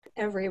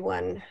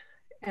everyone,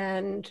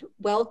 and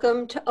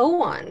welcome to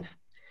OWAN.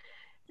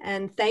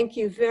 And thank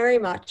you very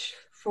much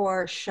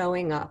for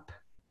showing up.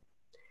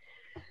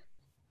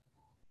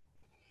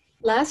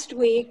 Last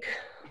week,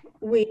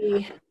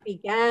 we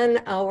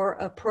began our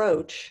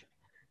approach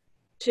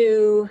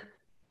to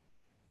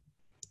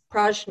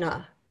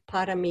Prajna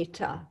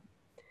Paramita,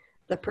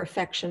 the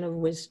perfection of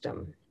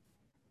wisdom.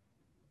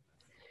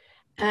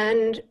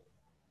 And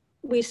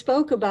we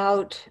spoke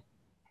about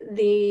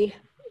the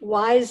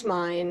wise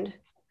mind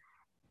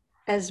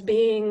as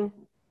being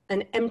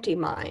an empty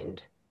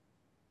mind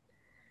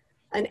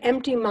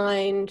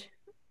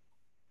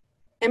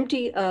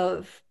empty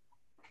of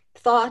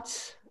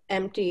thoughts,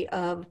 empty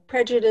of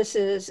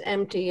prejudices,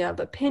 empty of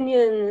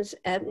opinions,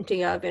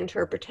 empty of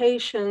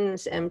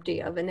interpretations,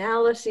 empty of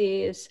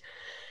analyses,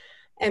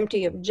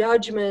 empty of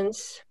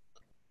judgments,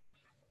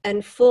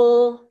 and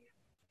full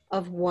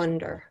of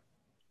wonder.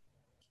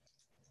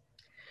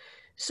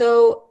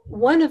 So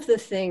one of the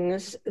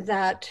things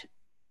that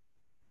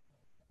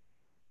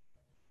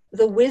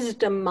the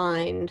wisdom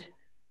mind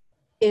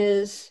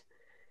is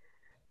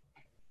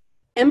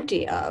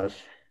empty of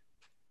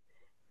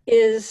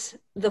is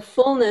the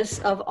fullness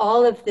of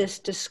all of this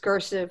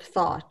discursive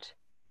thought.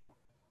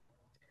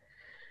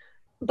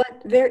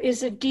 But there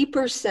is a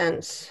deeper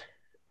sense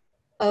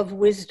of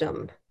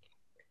wisdom,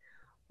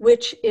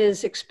 which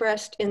is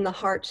expressed in the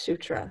Heart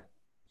Sutra.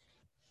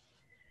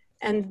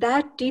 And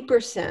that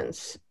deeper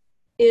sense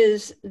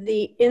is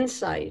the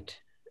insight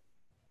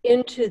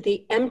into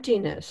the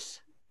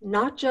emptiness,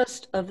 not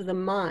just of the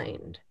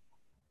mind,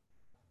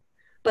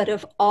 but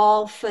of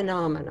all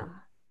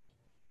phenomena.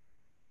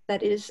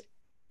 That is,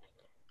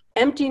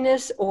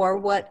 emptiness, or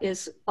what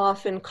is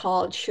often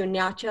called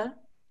shunyata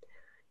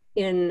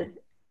in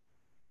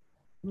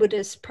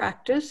Buddhist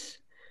practice.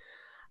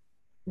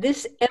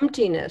 This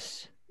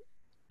emptiness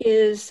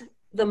is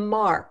the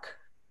mark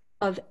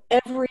of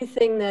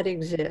everything that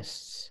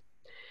exists.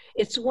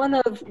 It's one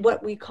of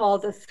what we call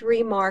the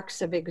three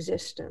marks of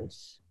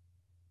existence,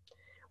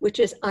 which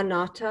is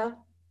anatta,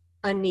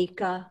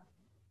 anicca,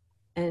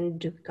 and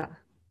dukkha.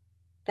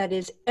 That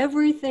is,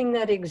 everything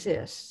that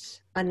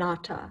exists,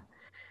 anatta,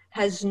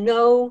 has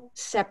no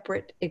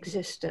separate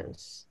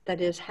existence.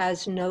 That is,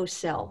 has no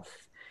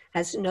self,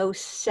 has no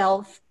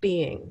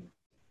self-being.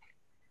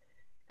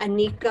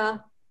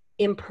 Anicca,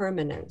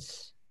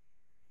 impermanence.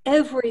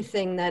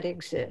 Everything that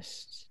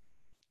exists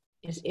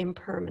is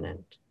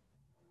impermanent.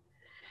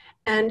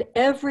 And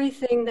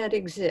everything that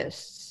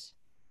exists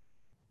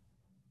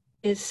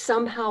is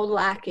somehow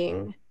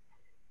lacking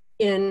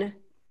in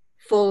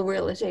full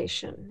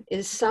realization,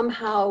 is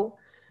somehow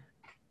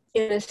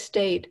in a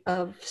state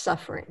of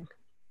suffering.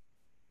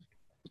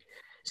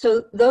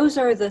 So those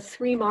are the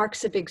three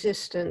marks of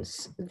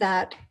existence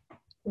that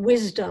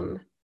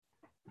wisdom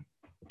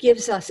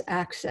gives us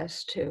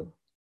access to.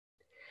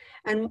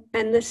 And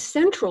the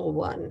central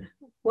one,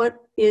 what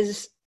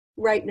is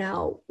right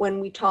now when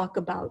we talk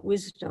about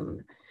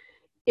wisdom,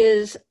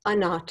 is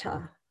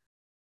anatta,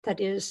 that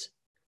is,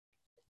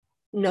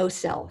 no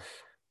self.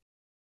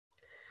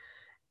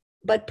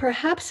 But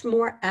perhaps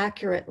more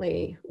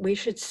accurately, we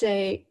should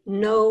say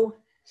no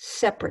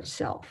separate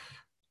self.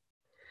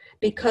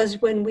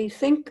 Because when we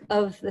think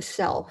of the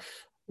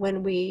self,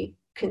 when we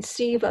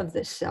conceive of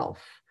the self,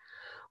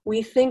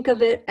 we think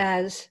of it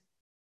as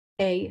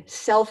a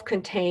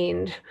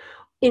self-contained,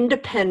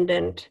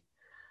 independent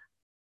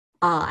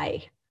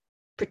I,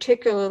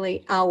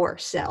 particularly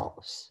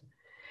ourselves.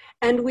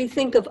 And we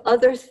think of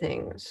other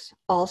things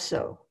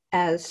also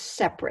as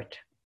separate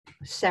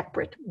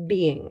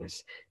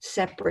beings,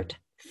 separate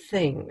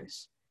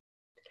things.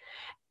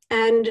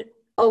 And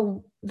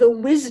the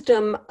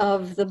wisdom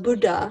of the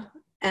Buddha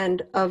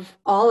and of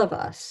all of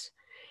us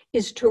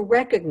is to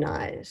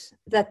recognize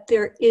that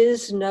there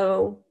is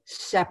no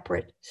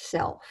separate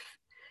self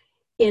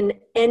in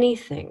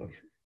anything,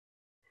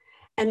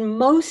 and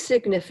most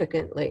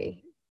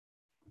significantly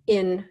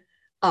in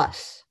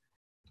us.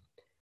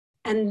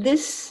 And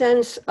this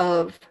sense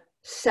of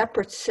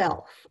separate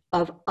self,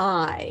 of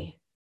I,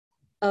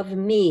 of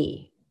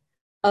me,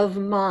 of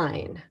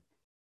mine,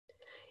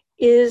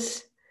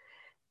 is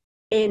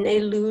an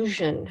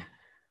illusion.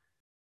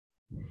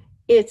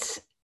 It's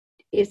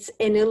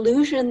an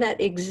illusion that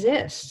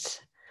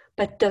exists,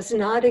 but does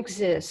not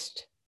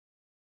exist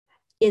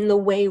in the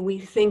way we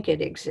think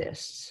it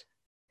exists.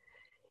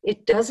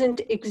 It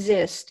doesn't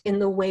exist in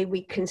the way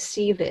we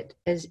conceive it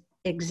as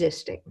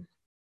existing.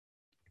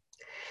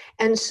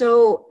 And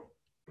so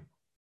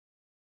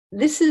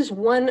this is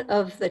one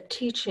of the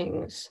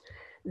teachings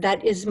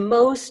that is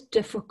most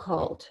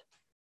difficult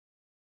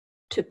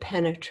to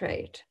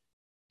penetrate,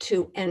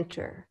 to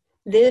enter.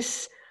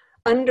 This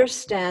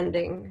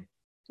understanding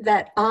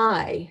that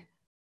I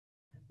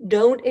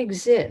don't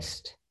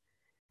exist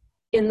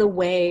in the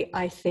way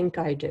I think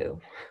I do.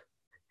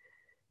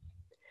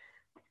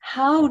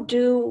 How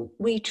do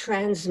we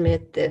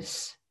transmit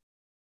this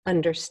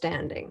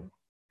understanding?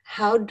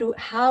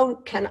 How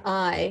can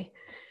I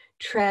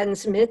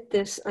transmit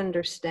this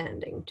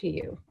understanding to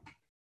you?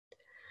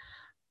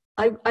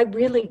 I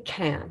really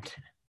can't.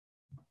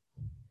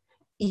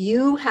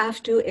 You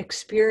have to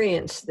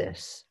experience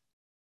this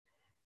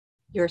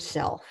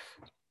yourself.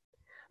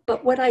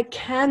 But what I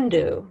can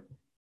do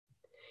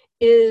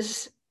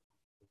is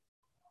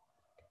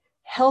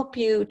help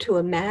you to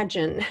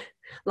imagine,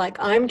 like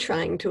I'm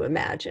trying to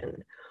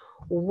imagine,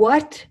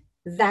 what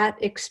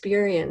that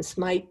experience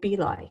might be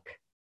like.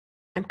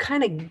 I'm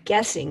kind of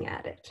guessing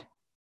at it.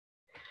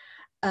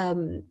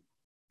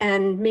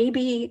 And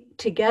maybe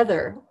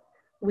together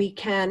we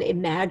can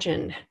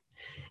imagine,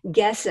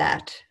 guess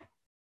at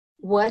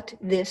what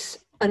this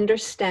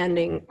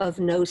understanding of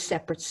no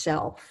separate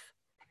self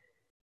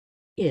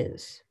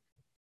is.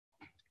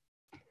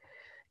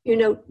 You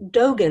know,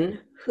 Dogen,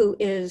 who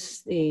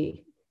is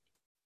the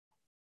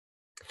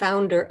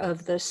founder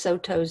of the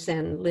Soto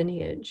Zen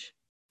lineage,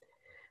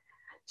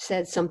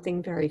 said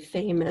something very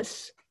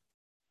famous.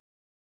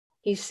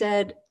 He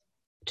said,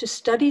 to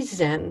study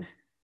Zen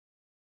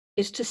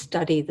is to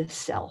study the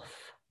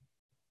self,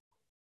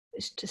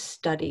 is to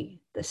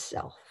study the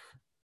self.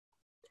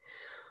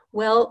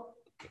 Well,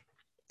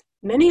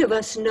 many of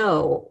us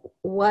know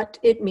what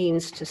it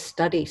means to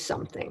study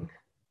something.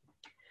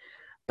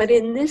 But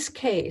in this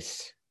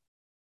case,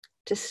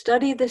 to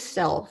study the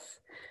self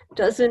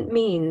doesn't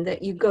mean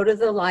that you go to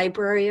the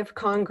Library of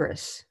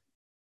Congress.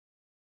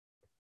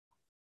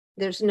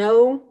 There's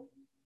no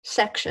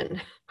section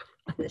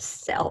on the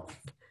self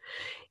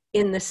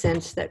in the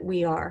sense that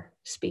we are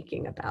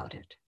speaking about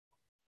it.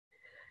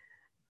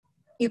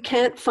 You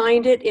can't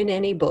find it in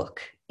any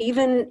book,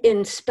 even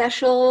in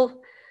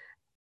special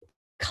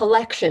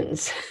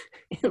collections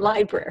in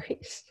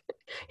libraries,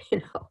 you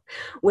know,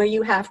 where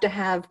you have to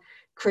have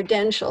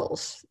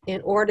credentials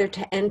in order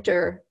to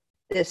enter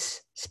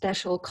this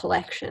special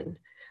collection.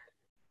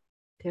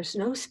 There's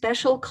no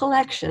special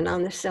collection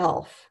on the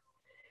self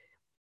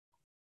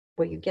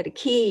where you get a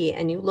key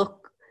and you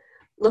look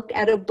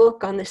at a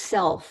book on the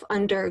self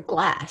under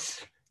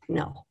glass.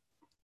 No.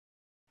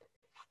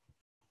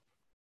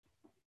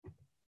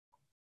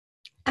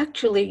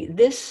 Actually,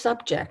 this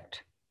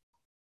subject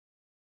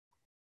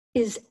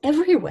is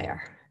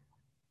everywhere.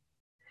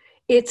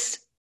 It's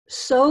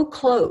so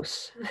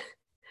close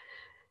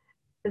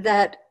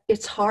that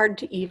it's hard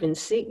to even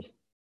see,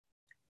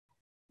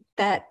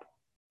 that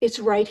it's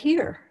right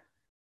here.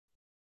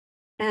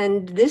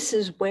 And this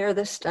is where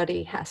the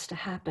study has to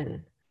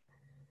happen.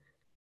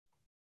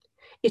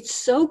 It's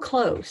so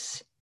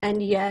close,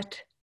 and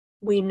yet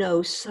we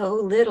know so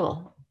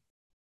little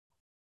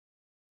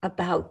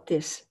about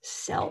this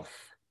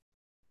self,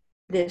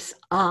 this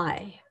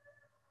I.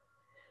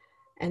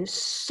 And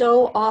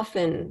so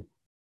often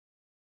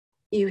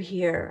you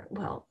hear,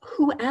 well,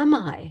 who am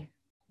I?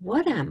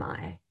 What am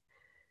I?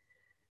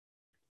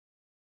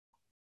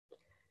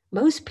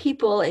 Most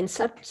people in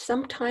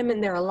some time in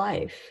their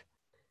life,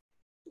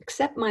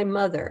 except my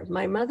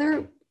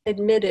mother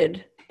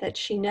admitted that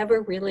she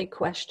never really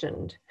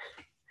questioned.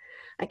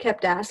 I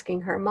kept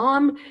asking her,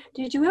 Mom,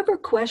 did you ever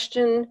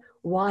question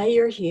why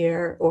you're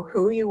here or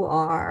who you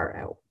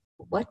are, or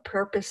what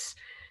purpose?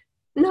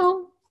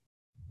 No.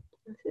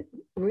 I said,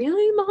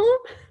 really, Mom?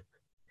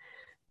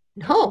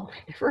 No,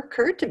 it never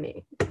occurred to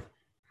me.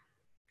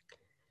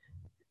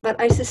 But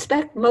I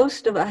suspect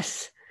most of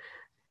us,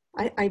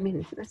 I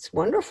mean, that's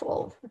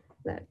wonderful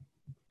that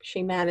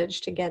she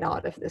managed to get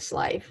out of this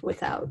life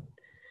without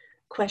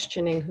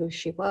questioning who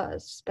she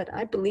was. But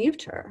I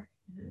believed her.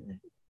 It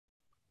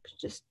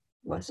just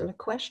wasn't a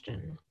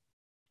question.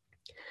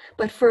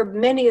 But for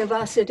many of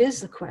us, it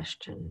is the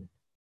question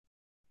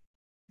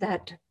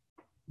that,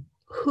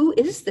 who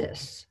is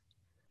this?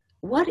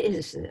 What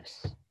is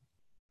this?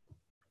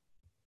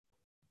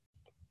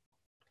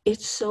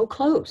 It's so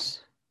close.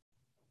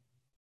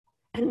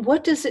 And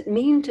what does it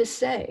mean to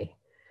say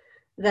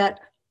that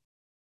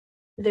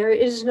there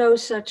is no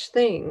such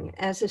thing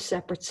as a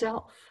separate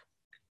self,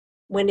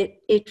 when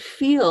it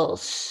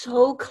feels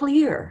so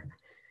clear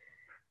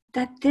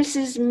that this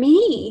is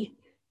me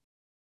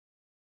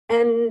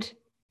and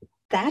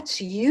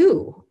that's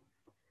you.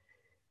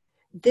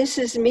 This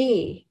is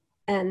me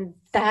and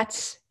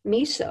that's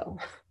miso.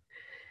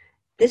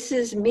 This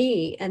is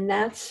me and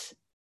that's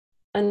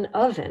an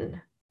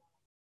oven.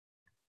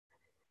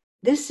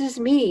 This is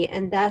me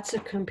and that's a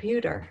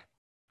computer.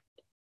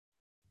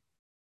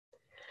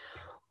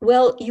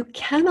 Well, you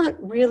cannot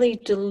really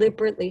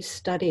deliberately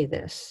study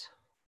this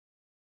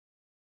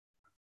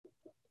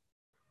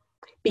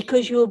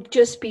because you'll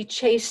just be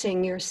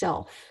chasing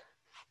yourself.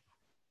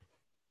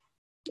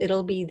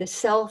 It'll be the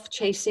self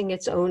chasing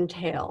its own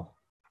tail.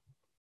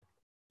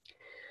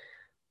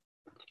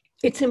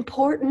 It's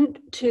important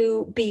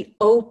to be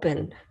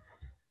open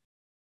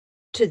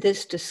to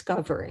this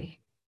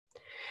discovery.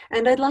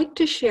 And I'd like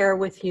to share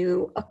with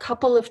you a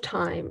couple of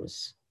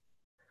times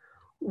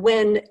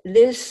when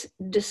this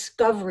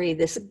discovery,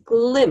 this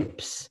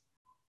glimpse,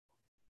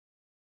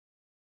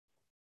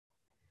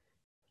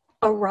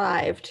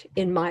 arrived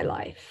in my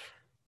life.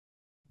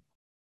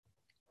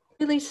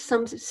 Really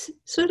some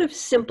sort of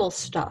simple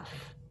stuff.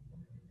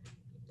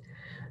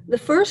 The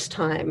first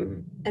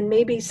time, and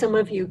maybe some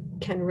of you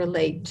can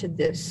relate to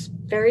this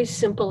very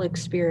simple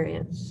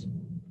experience.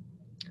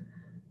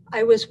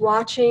 I was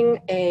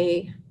watching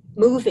a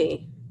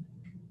movie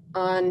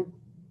on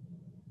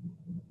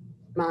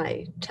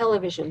my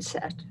television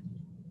set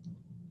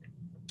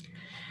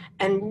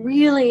and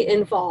really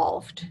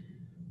involved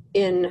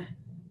in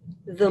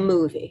the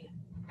movie,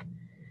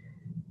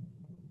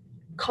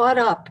 caught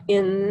up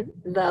in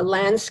the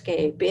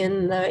landscape,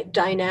 in the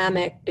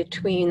dynamic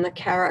between the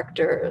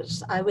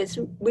characters. I was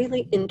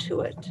really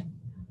into it.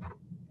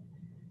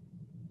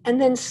 And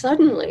then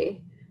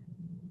suddenly,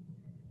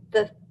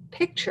 the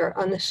picture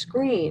on the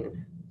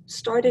screen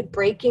started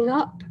breaking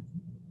up,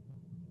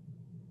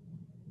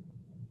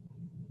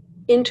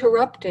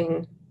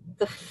 interrupting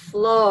the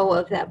flow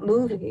of that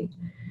movie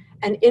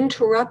and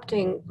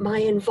interrupting my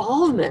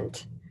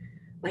involvement,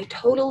 my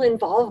total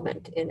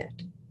involvement in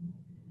it.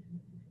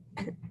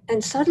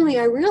 And suddenly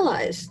I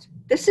realized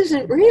this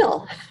isn't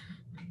real.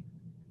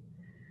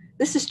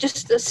 This is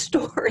just a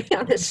story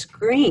on a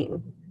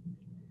screen.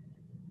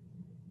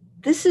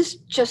 This is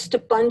just a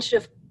bunch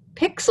of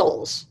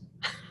pixels,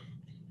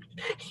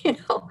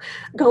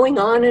 going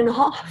on and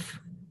off.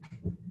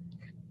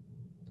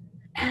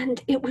 And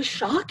it was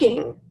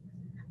shocking.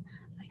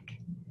 Like,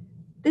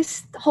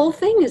 this whole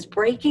thing is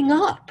breaking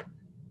up.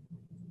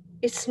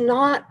 It's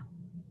not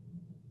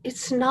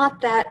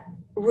that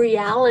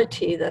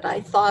reality that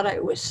I thought I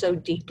was so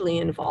deeply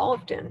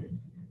involved in.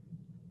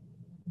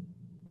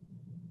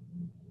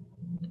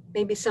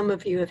 Maybe some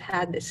of you have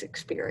had this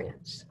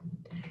experience.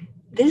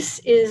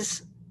 This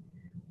is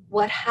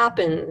what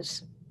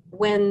happens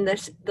when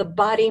the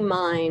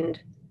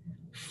body-mind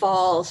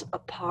falls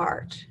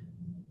apart.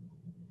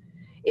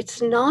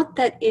 It's not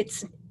that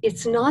it's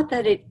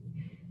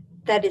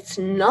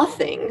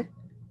nothing,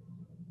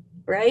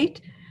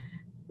 right?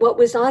 What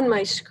was on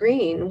my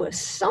screen was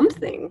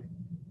something,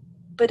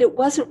 but it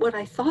wasn't what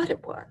I thought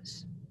it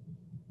was.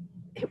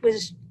 It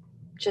was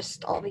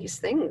just all these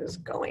things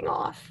going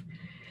off,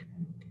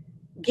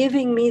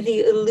 giving me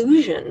the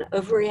illusion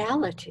of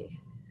reality.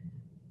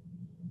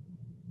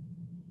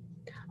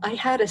 I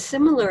had a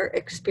similar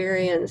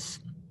experience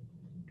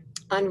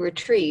on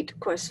retreat. Of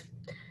course,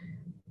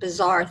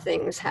 bizarre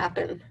things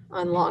happen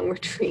on long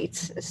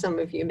retreats, as some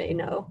of you may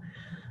know.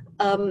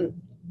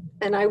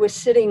 And I was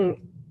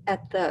sitting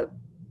at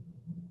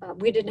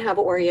we didn't have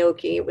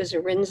oryoki, it was a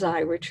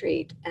Rinzai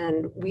retreat,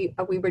 and we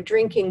were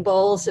drinking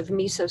bowls of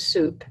miso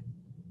soup.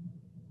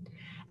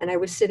 And I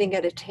was sitting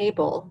at a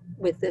table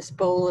with this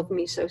bowl of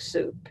miso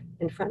soup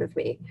in front of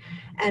me.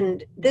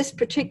 And this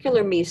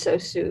particular miso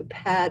soup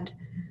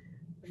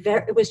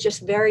it was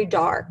just very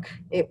dark.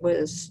 It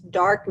was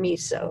dark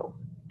miso,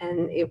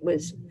 and it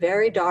was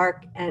very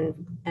dark and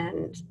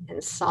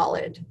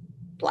solid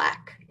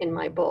black in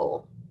my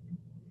bowl.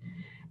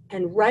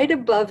 And right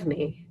above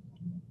me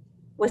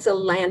was a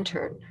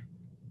lantern.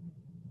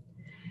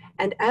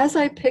 And as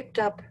I picked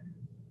up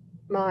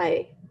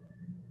my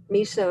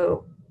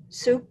miso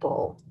soup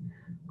bowl,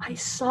 I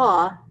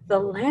saw the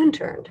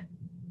lantern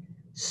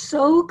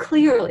so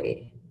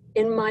clearly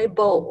in my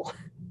bowl.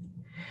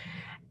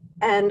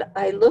 And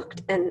I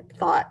looked and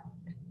thought,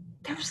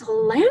 there's a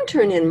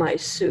lantern in my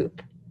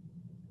soup.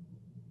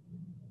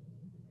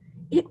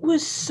 It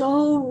was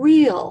so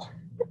real.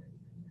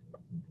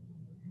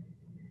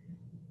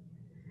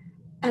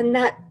 And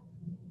that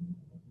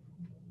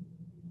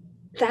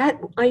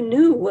I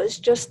knew was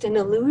just an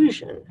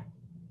illusion,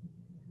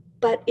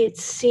 but it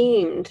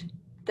seemed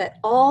that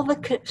all the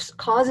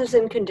causes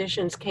and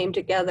conditions came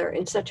together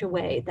in such a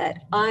way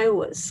that I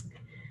was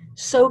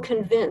so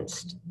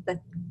convinced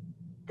that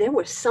there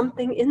was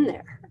something in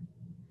there.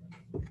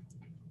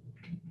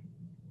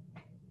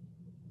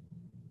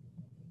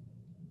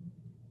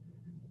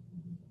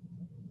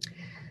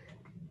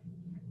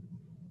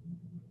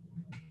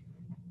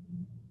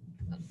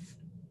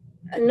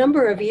 A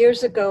number of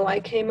years ago, I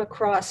came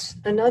across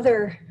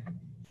another,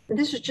 and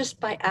this was just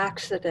by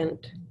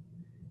accident,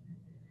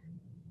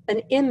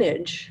 an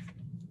image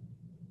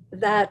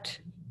that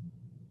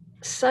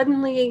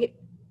suddenly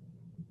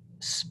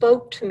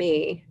spoke to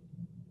me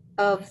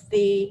of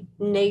the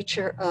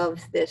nature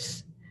of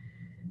this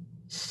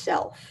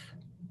self.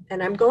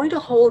 And I'm going to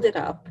hold it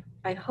up.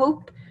 I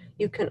hope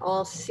you can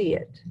all see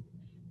it.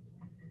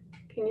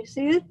 Can you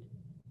see it?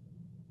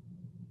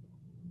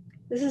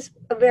 This is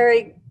a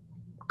very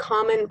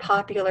common,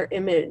 popular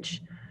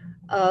image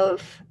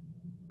of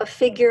a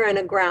figure and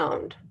a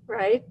ground,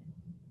 right?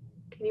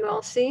 Can you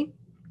all see?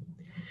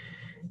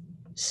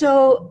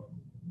 So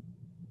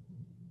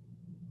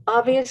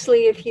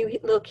obviously, if you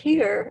look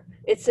here,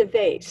 it's a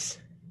vase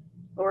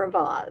or a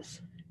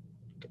vase,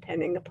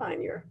 depending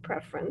upon your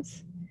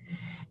preference.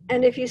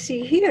 And if you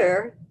see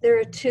here, there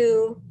are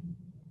two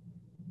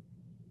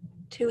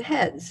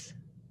heads.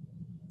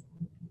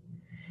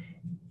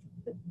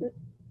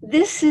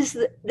 This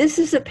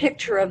is a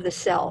picture of the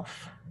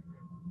self.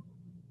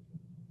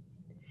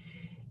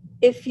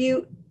 If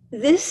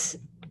this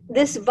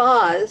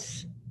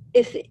vase,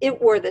 if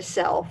it were the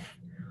self,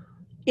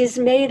 is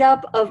made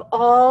up of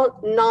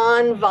all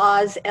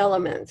non-vase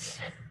elements.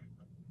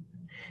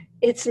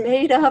 It's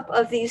made up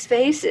of these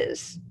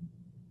faces,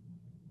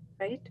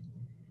 right?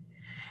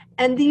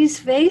 And these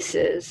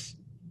faces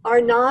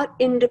are not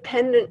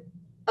independent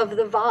of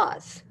the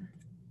vase.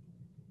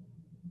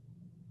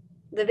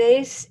 The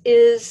vase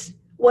is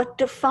what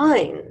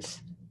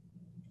defines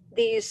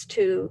these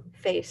two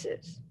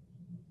faces.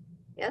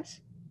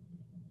 Yes?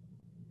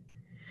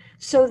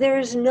 So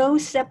there's no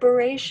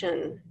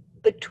separation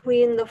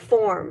between the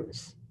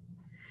forms.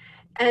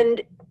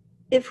 And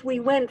if we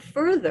went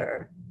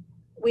further,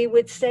 we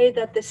would say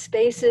that the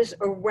spaces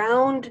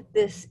around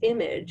this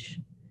image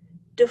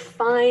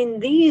define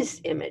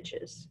these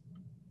images.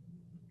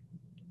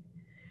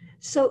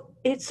 So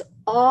it's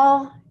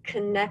all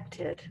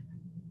connected.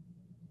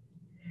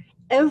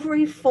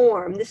 Every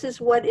form, this is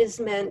what is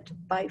meant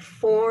by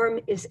form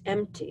is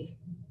empty.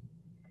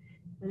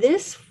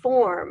 This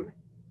form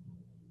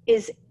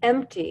is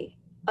empty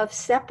of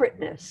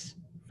separateness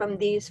from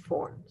these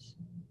forms.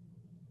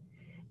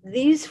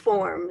 These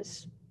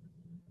forms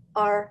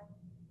are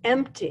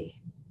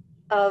empty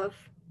of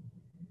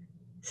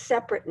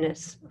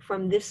separateness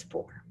from this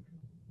form.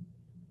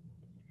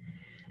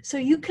 So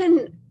you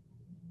can,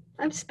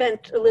 I've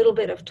spent a little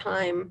bit of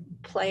time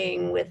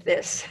playing with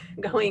this,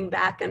 going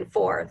back and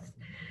forth,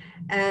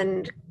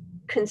 and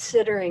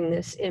considering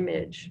this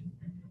image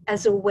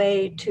as a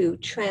way to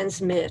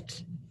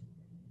transmit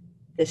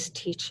this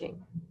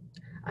teaching.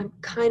 I'm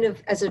kind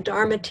of, as a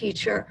Dharma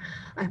teacher,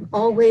 I'm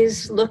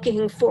always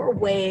looking for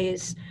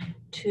ways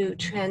to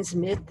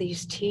transmit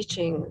these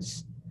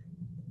teachings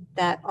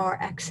that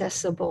are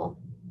accessible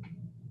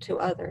to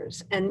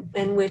others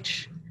and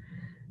which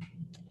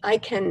I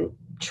can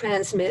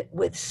transmit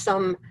with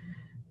some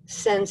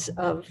sense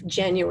of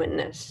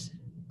genuineness,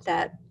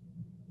 that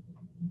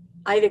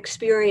I've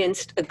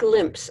experienced a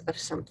glimpse of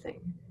something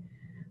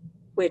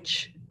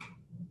which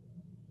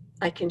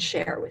I can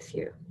share with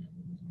you.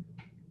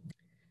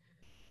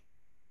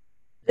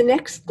 The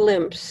next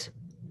glimpse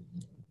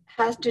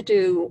has to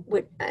do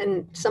with,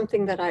 and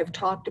something that I've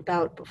talked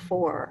about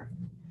before,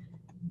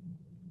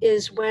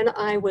 is when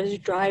I was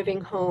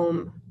driving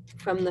home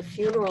from the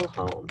funeral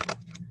home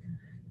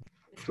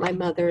with my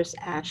mother's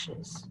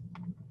ashes.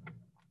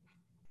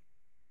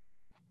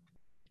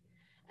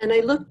 And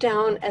I looked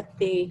down at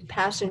the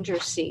passenger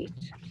seat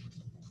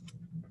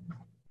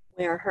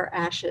where her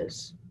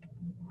ashes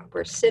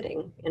were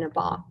sitting in a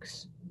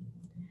box.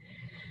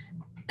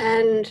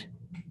 And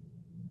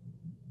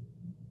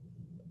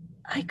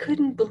I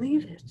couldn't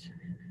believe it.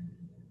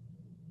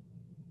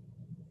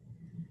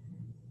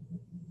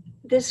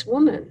 This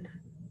woman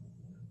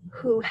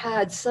who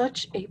had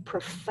such a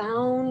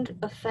profound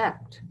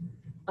effect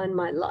on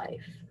my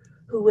life,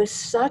 who was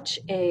such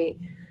a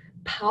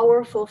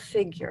powerful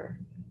figure,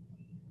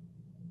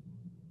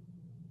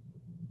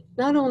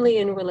 not only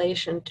in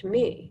relation to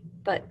me,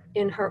 but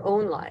in her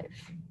own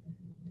life.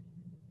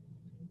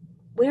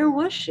 Where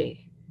was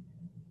she?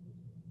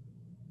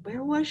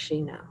 Where was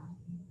she now?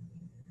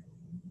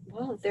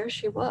 Well, there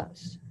she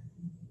was.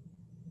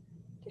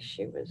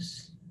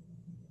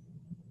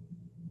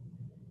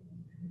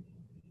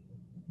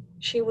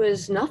 She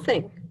was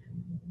nothing.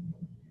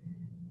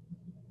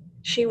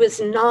 She was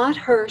not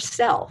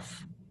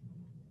herself.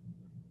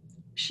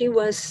 She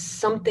was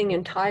something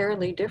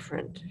entirely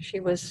different. She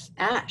was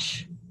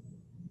ash.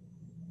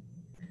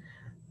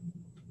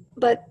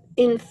 But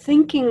in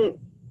thinking,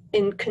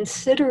 in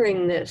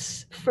considering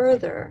this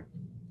further,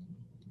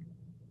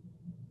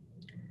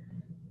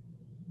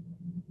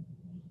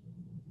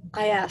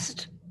 I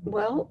asked,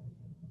 well,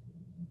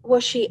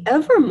 was she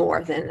ever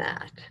more than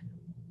that?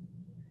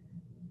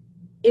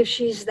 If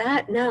she's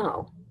that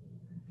now,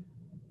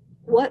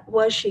 what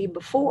was she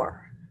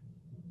before?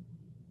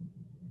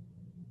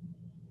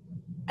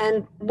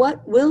 And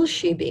what will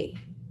she be?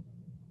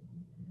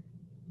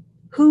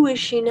 Who is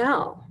she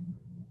now?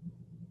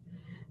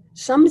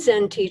 Some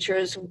Zen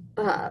teachers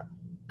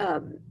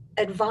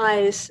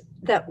advise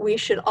that we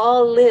should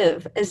all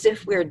live as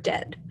if we're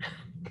dead,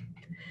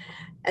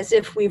 as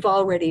if we've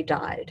already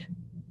died.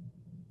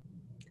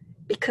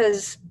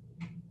 Because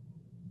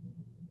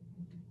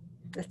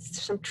there's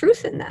some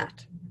truth in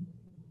that.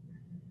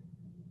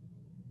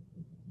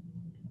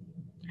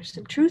 There's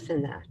some truth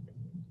in that.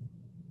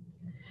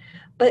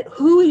 But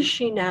who is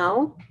she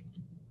now?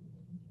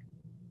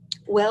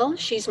 Well,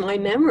 she's my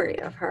memory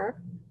of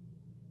her.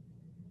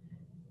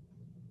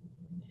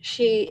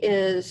 She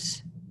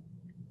is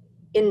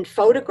in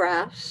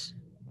photographs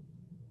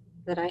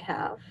that I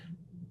have,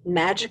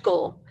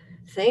 magical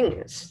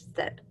things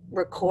that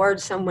record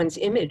someone's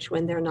image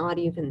when they're not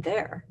even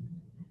there.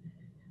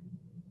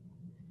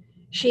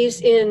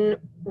 She's in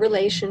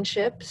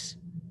relationships.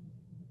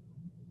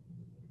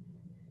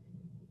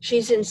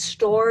 She's in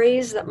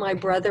stories that my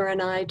brother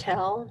and I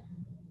tell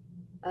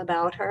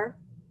about her.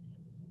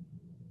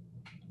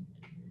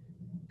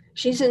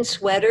 She's in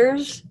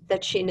sweaters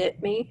that she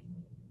knit me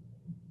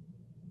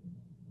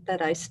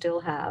that I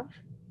still have.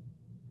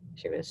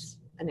 She was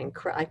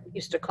I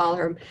used to call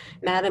her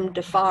Madame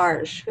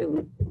Defarge,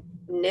 who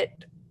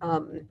knit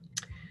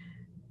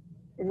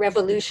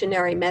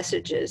revolutionary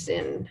messages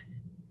in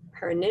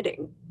her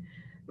knitting.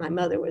 My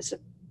mother was a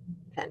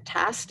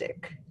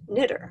fantastic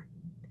knitter.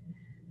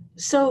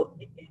 So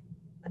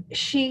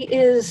she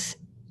is,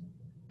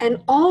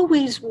 and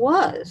always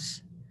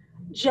was,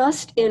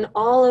 just in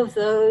all of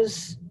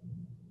those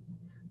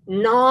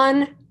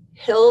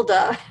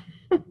non-Hilda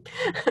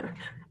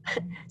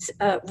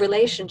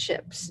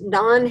relationships,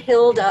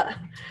 non-Hilda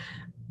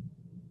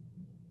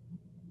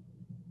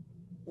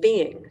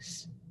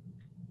beings,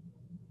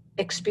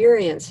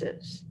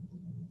 experiences.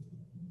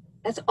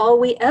 That's all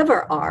we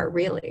ever are,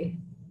 really.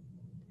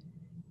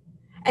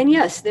 And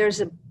yes,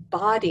 there's a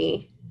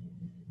body,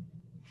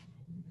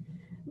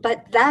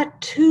 but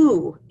that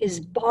too is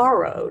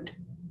borrowed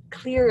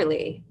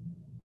clearly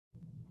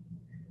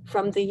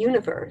from the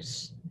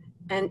universe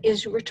and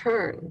is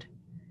returned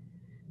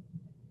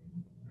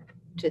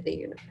to the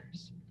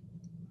universe.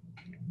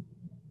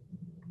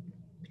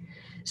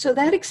 So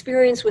that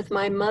experience with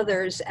my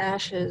mother's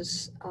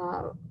ashes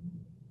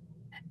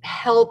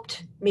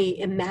helped me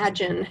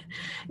imagine,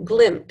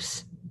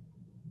 glimpse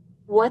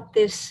what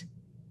this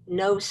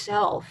no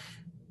self,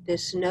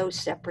 this no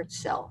separate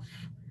self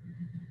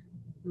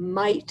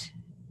might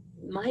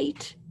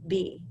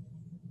be.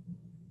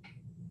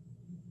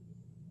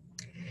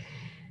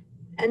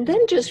 And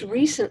then just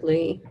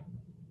recently,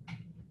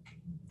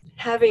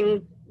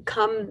 having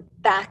come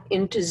back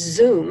into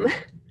Zoom,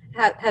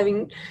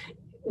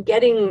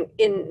 getting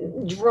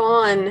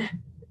drawn,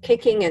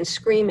 kicking and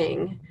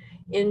screaming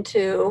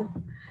into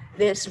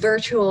this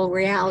virtual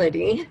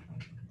reality,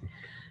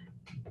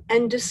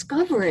 and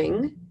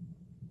discovering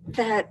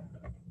that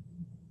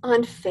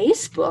on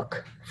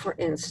Facebook, for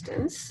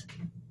instance,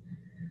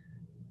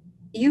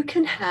 you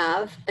can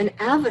have an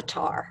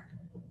avatar,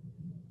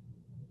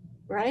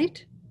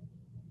 right?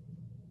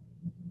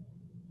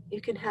 You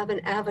can have an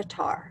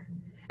avatar.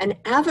 An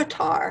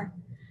avatar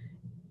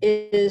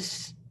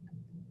is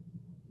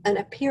an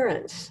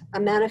appearance,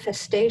 a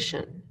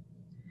manifestation.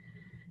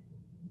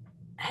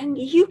 And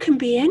you can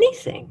be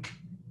anything.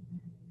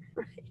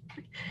 Right?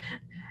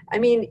 I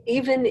mean,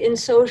 even in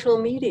social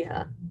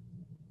media,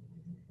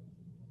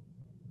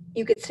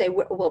 you could say,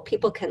 well,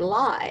 people can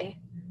lie.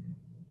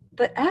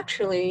 But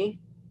actually,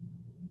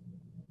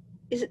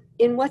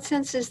 in what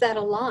sense is that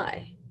a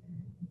lie?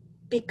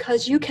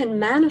 Because you can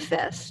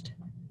manifest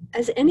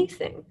as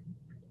anything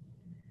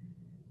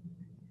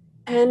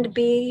and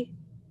be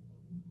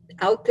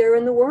out there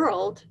in the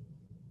world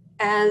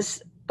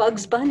as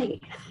Bugs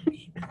Bunny.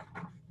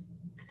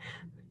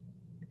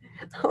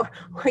 or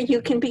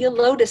you can be a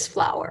lotus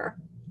flower.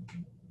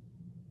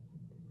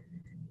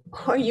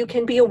 Or you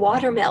can be a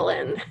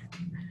watermelon.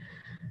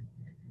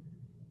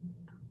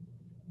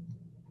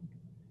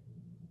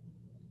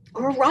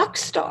 Or a rock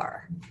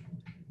star.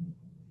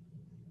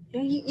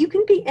 You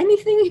can be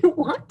anything you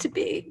want to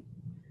be.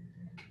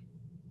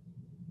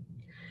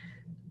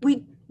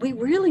 We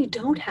really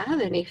don't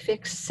have any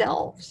fixed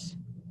selves.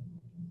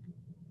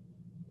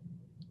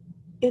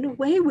 In a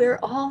way, we're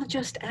all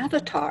just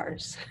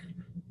avatars.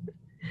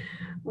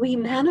 We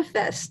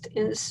manifest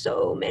in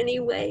so many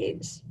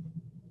ways.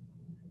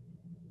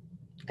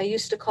 I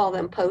used to call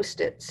them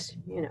Post-its,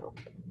 you know.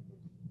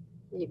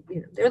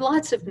 There are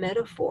lots of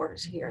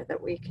metaphors here that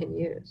we can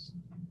use.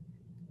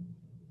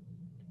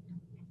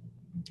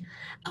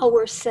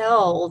 Our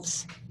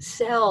selves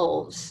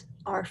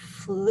are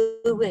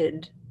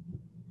fluid.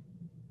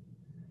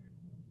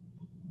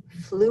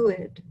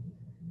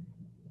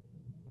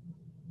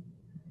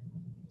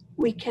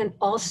 We can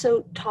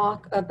also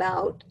talk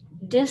about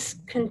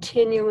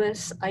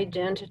discontinuous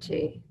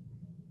identity.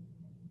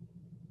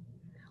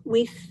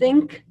 We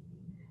think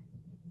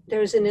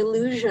there's an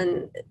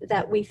illusion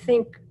that we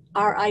think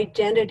our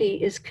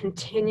identity is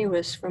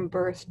continuous from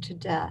birth to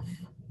death.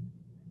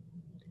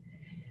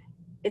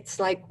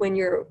 It's like when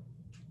you're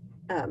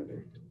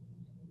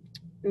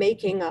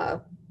making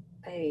a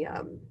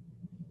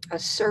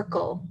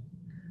circle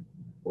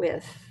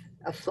with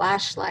a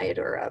flashlight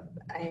or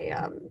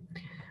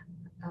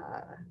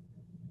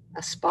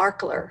a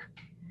sparkler,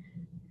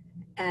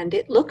 and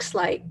it looks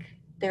like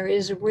there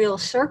is a real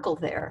circle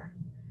there,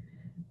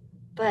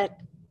 but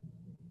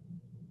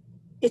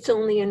it's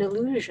only an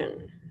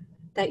illusion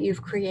that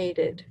you've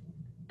created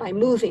by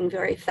moving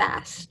very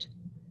fast.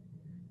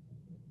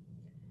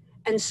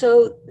 And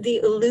so the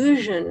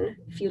illusion,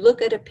 if you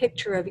look at a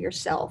picture of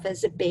yourself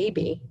as a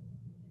baby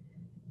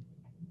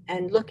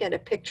and look at a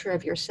picture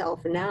of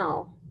yourself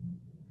now,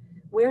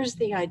 where's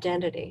the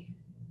identity?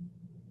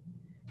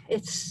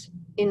 It's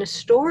in a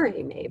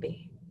story,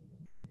 maybe.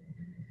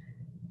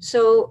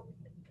 So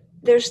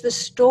there's the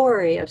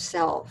story of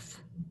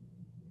self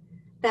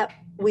that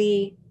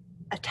we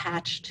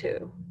attach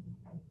to.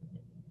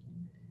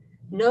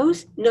 No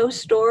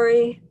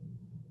story,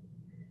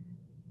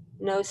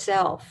 no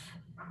self.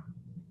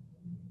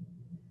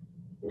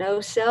 No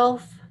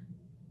self,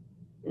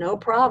 no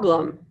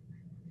problem.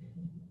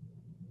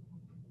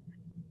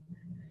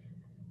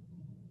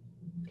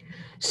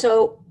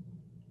 So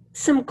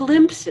some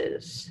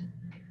glimpses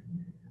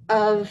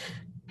of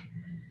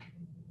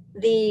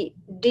the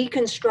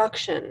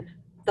deconstruction,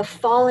 the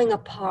falling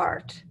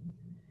apart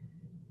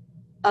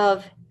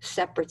of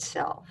separate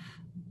self,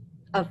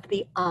 of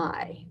the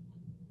I.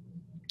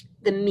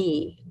 the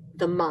me,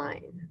 the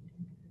mine.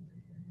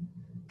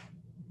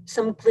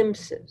 Some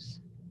glimpses.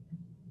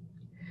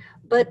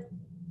 But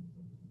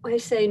I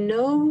say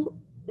no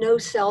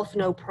self,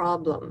 no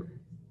problem.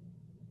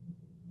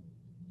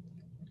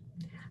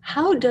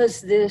 How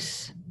does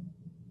this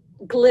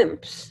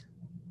glimpse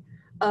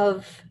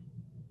of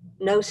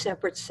no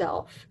separate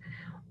self,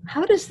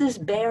 how does this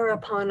bear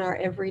upon our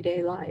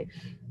everyday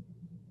life?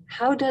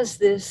 How does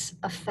this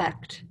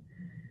affect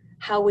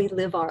how we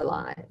live our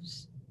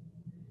lives?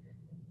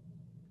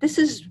 This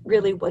is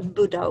really what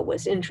Buddha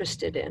was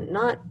interested in,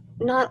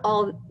 not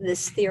all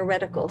this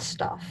theoretical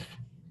stuff,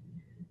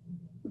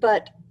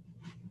 but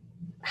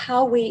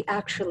how we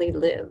actually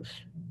live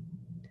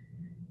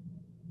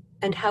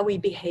and how we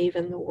behave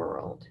in the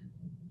world.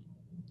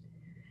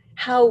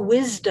 How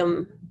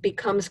wisdom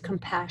becomes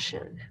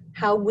compassion,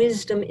 how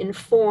wisdom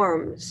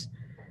informs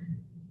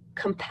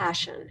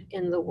compassion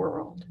in the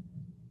world.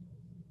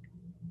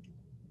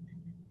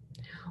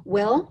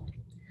 Well,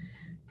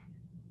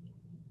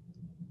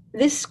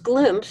 this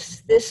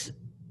glimpse, this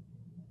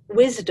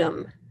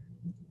wisdom,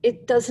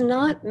 it does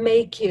not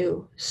make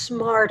you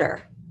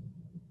smarter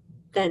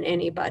than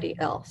anybody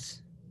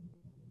else.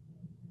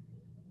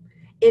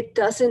 It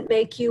doesn't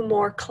make you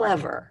more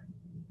clever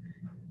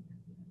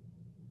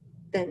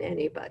than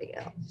anybody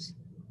else.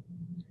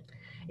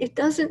 It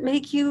doesn't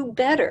make you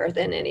better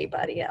than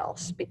anybody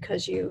else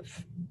because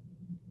you've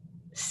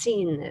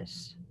seen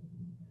this.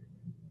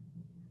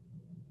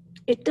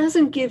 It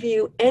doesn't give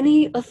you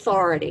any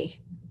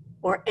authority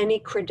or any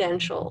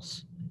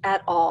credentials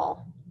at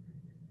all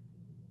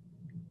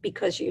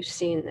because you've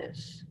seen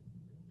this.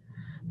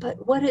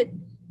 But what it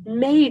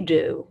may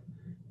do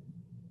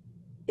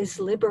is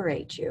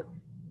liberate you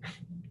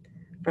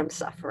from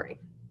suffering.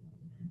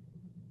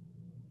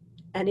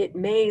 And it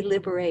may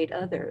liberate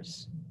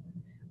others,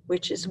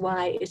 which is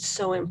why it's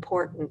so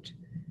important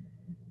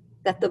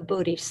that the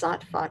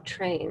Bodhisattva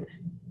train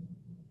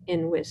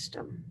in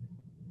wisdom,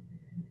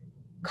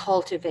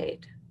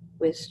 cultivate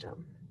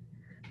wisdom,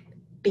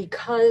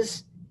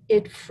 because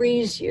it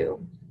frees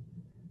you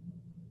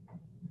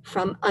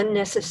from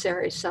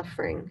unnecessary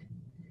suffering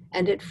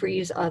and it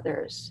frees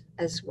others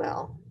as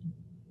well.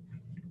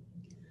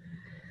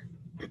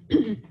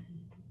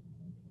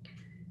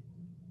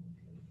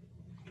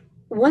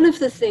 One of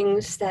the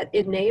things that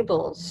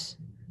enables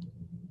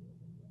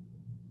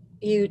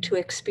you to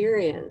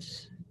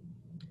experience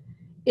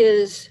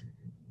is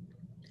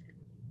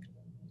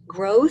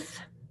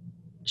growth,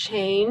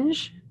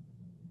 change,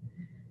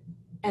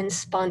 and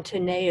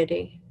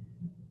spontaneity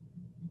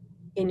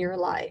in your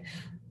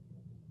life.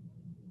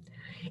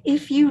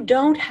 If you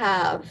don't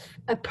have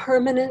a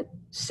permanent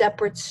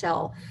separate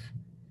self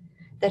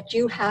that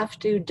you have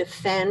to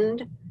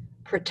defend,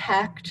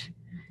 protect,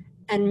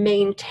 and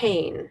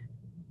maintain,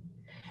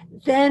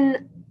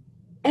 then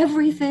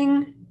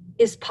everything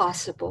is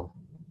possible.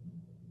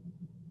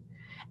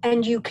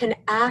 And you can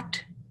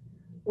act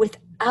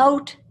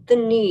without the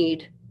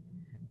need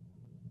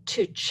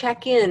to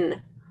check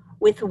in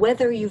with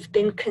whether you've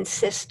been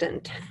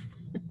consistent.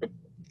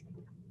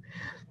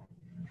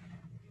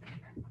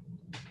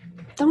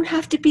 Don't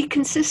have to be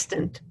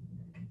consistent.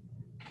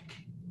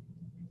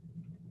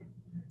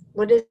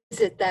 What is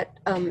it that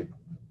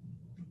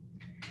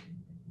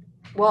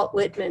Walt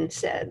Whitman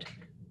said?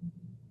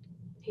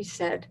 He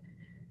said,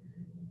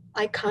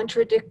 I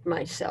contradict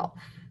myself.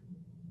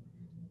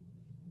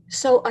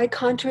 So I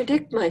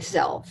contradict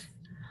myself.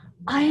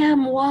 I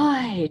am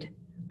wide.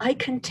 I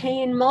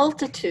contain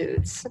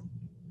multitudes.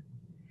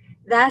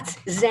 That's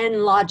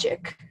Zen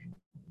logic.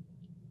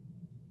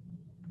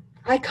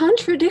 I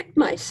contradict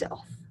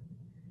myself.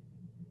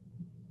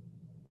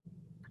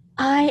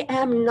 I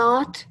am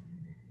not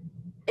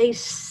a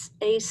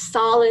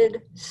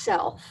solid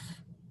self.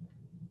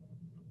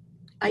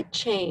 I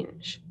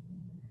change.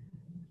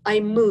 I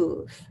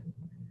move.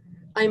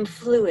 I'm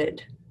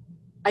fluid.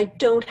 I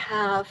don't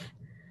have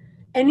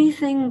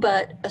anything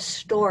but a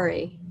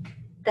story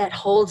that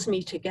holds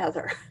me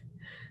together.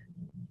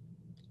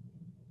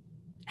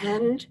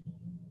 And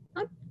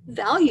I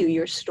value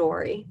your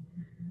story,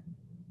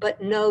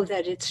 but know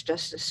that it's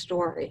just a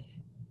story.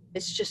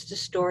 It's just a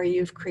story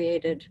you've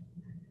created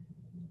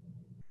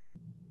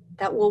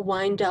that will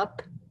wind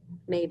up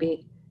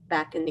maybe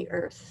back in the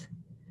earth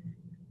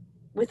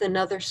with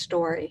another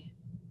story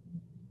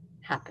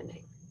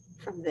happening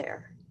from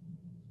there.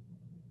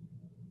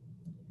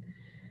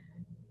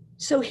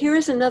 So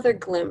here's another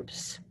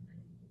glimpse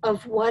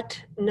of what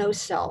no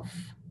self,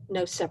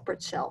 no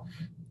separate self.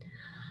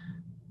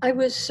 I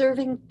was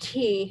serving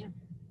tea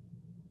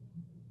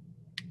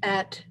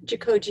at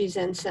Jikoji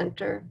Zen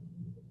Center,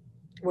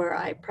 where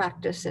I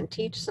practice and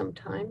teach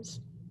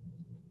sometimes.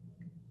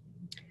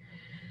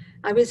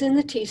 I was in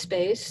the tea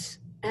space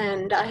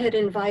and I had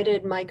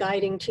invited my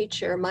guiding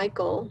teacher,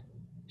 Michael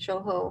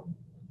Shoho,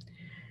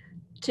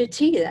 to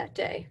tea that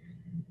day.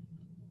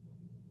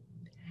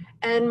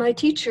 And my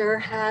teacher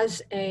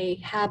has a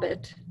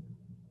habit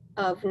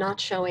of not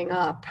showing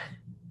up.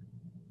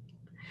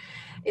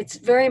 It's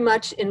very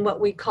much in what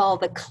we call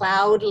the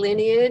cloud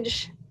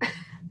lineage.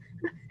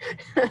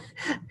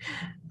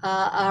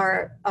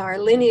 Our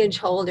lineage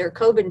holder,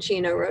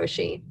 Kobunchi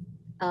Roshi,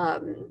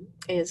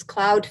 is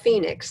Cloud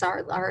Phoenix.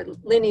 Our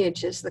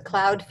lineage is the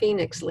Cloud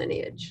Phoenix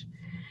lineage.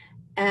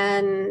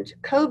 And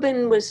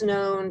Kobun was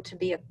known to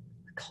be a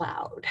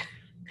cloud.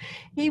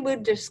 He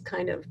would just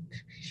kind of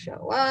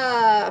show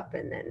up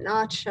and then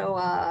not show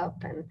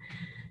up, and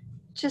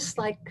just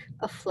like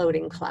a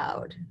floating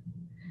cloud.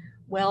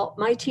 Well,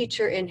 my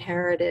teacher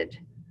inherited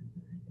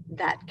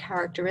that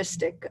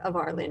characteristic of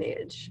our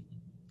lineage.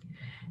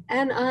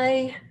 And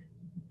I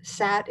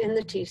sat in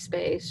the tea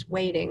space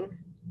waiting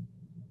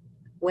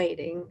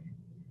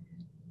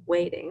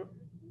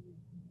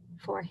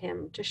for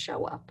him to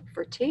show up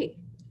for tea.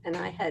 And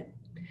I had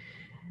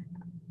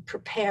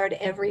prepared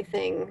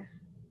everything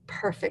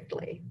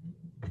perfectly.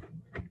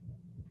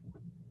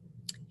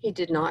 He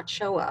did not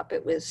show up.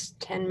 It was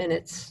 10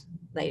 minutes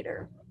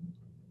later.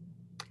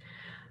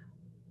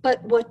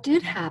 But what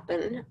did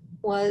happen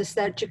was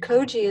that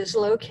Jikoji is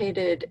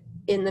located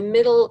in the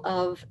middle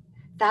of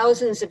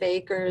thousands of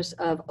acres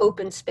of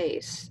open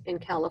space in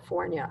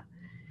California.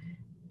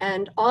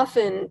 And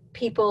often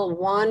people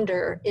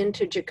wander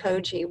into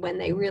Jikoji when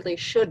they really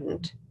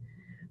shouldn't,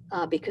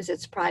 because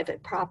it's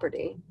private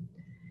property.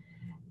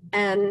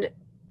 And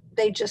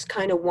they just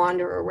kind of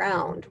wander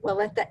around. Well,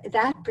 at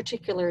that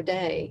particular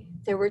day,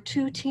 there were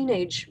two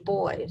teenage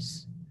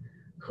boys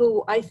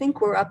who I think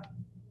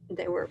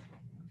they were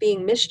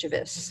being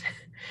mischievous,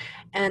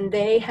 and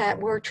they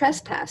were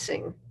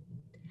trespassing.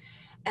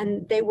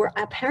 And they were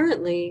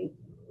apparently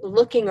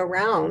looking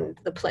around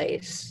the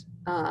place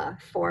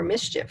for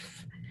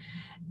mischief.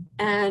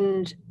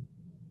 And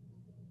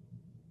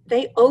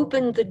they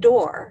opened the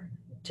door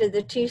to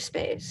the tea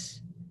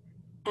space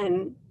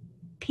and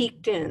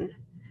peeked in.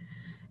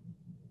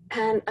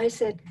 And I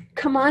said,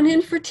 "Come on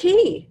in for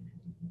tea."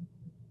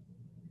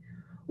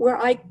 Where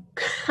I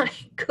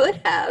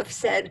could have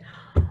said,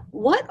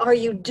 "What are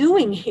you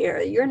doing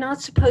here? You're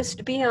not supposed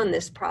to be on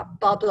this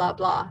blah, blah,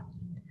 blah."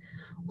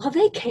 Well,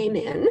 they came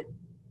in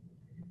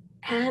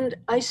and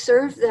I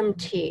served them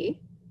tea.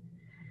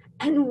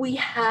 And we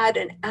had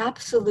an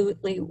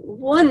absolutely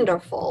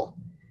wonderful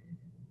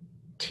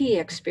tea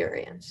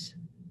experience.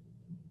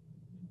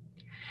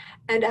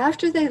 And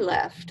after they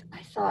left,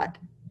 I thought,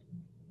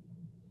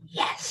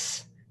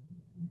 yes,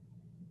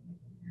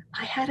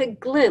 I had a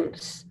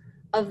glimpse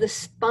of the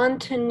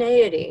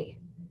spontaneity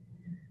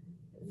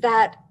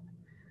that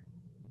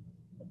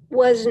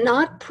was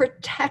not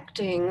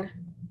protecting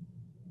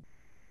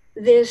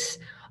this,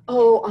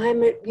 oh,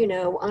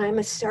 I'm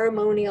a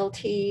ceremonial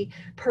tea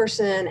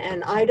person,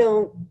 and I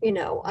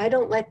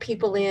don't let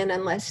people in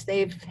unless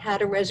they've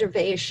had a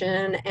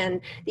reservation,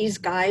 and these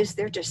guys,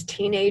 they're just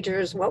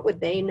teenagers, what would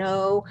they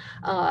know?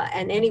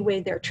 And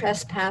anyway, they're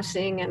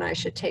trespassing and I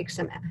should take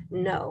some.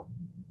 No,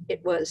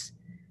 it was,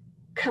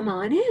 come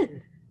on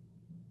in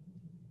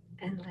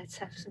and let's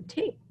have some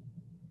tea.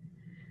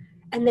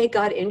 And they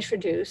got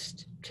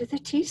introduced to the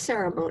tea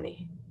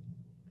ceremony.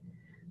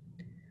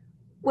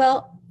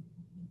 Well,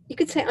 you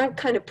could say I'm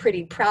kind of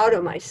pretty proud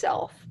of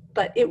myself,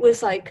 but it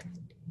was like,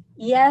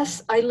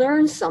 yes, I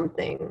learned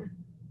something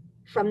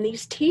from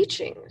these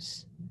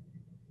teachings.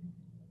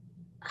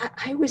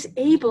 I was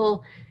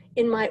able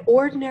in my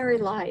ordinary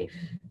life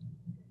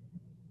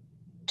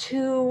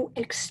to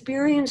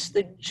experience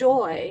the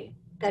joy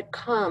that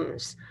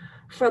comes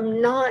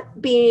from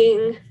not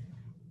being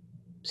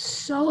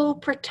so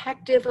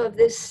protective of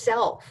this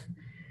self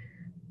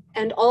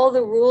and all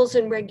the rules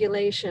and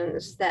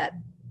regulations that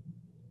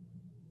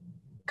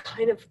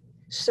kind of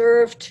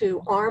serve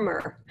to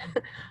armor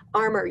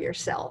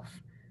yourself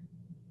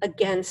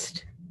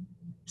against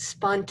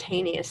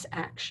spontaneous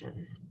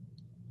action.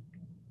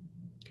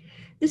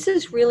 This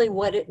is really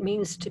what it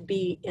means to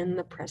be in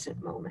the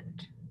present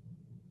moment.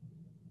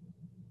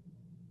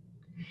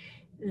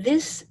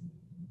 This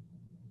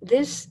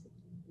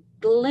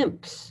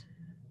glimpse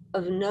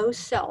of no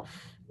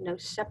self, no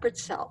separate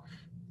self,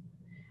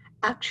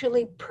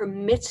 actually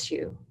permits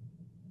you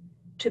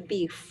to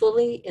be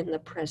fully in the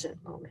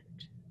present moment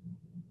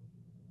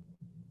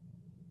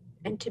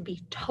and to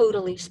be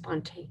totally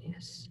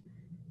spontaneous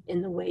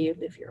in the way you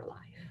live your life.